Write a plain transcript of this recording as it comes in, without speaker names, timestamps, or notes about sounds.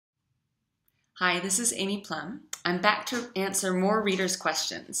Hi, this is Amy Plum. I'm back to answer more readers'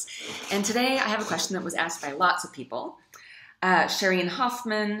 questions. And today I have a question that was asked by lots of people. Shireen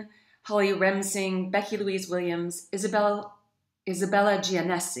Hoffman, Holly Remsing, Becky Louise Williams, Isabella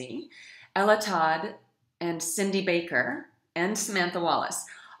Giannessi, Ella Todd, and Cindy Baker, and Samantha Wallace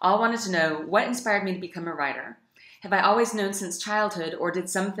all wanted to know what inspired me to become a writer. Have I always known since childhood, or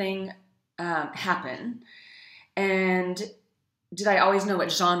did something happen? And did I always know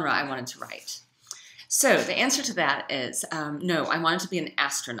what genre I wanted to write? So the answer to that is no, I wanted to be an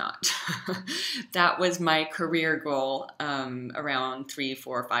astronaut. That was my career goal around 3,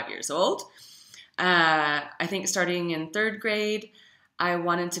 4, 5 years old. I think starting in 3rd grade, I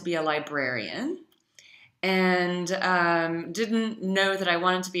wanted to be a librarian and didn't know that I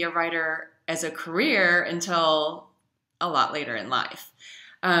wanted to be a writer as a career until a lot later in life.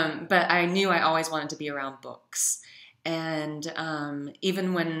 But I knew I always wanted to be around books. And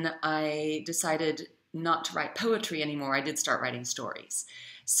even when I decided not to write poetry anymore, I did start writing stories.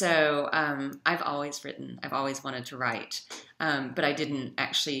 So I've always written, I've always wanted to write, but I didn't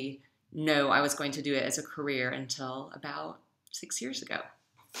actually know I was going to do it as a career until about 6 years ago.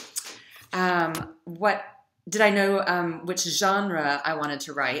 What did I know which genre I wanted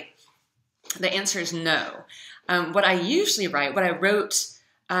to write? The answer is no. What I usually write, what I wrote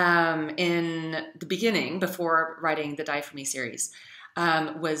in the beginning, before writing the Die For Me series,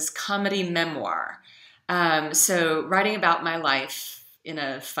 was comedy memoir. So writing about my life in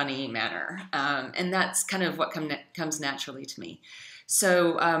a funny manner. And that's kind of what comes naturally to me.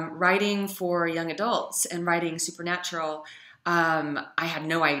 So writing for young adults and writing supernatural, I had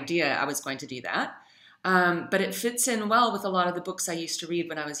no idea I was going to do that. But it fits in well with a lot of the books I used to read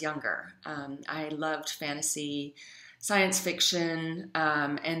when I was younger. I loved fantasy, science fiction,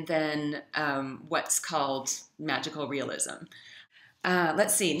 and then what's called magical realism.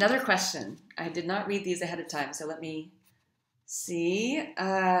 Let's see, another question. I did not read these ahead of time, so let me see.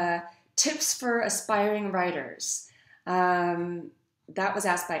 Tips for aspiring writers. That was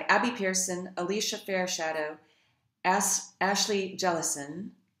asked by Abby Pearson, Alicia Fairshadow, Ashley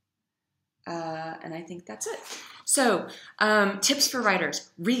Jellison, and I think that's it. So, tips for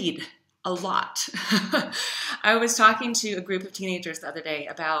writers. Read a lot. I was talking to a group of teenagers the other day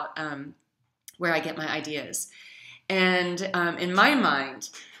about where I get my ideas. And in my mind,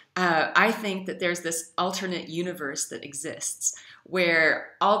 I think that there's this alternate universe that exists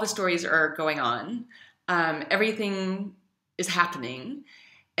where all the stories are going on, everything is happening,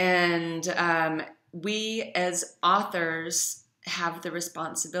 and we as authors have the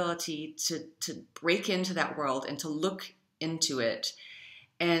responsibility to break into that world and to look into it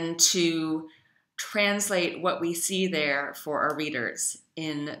and to translate what we see there for our readers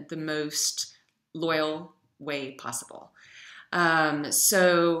in the most loyal way possible. Yeah.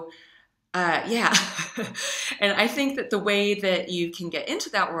 And I think that the way that you can get into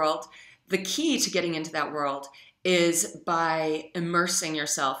that world, the key to getting into that world is by immersing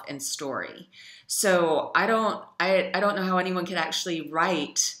yourself in story. So I don't know how anyone could actually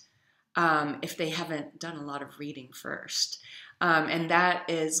write if they haven't done a lot of reading first. And that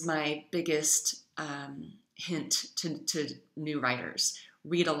is my biggest hint to new writers.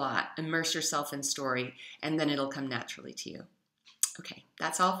 Read a lot, immerse yourself in story, and then it'll come naturally to you. Okay,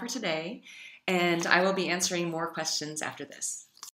 that's all for today, and I will be answering more questions after this.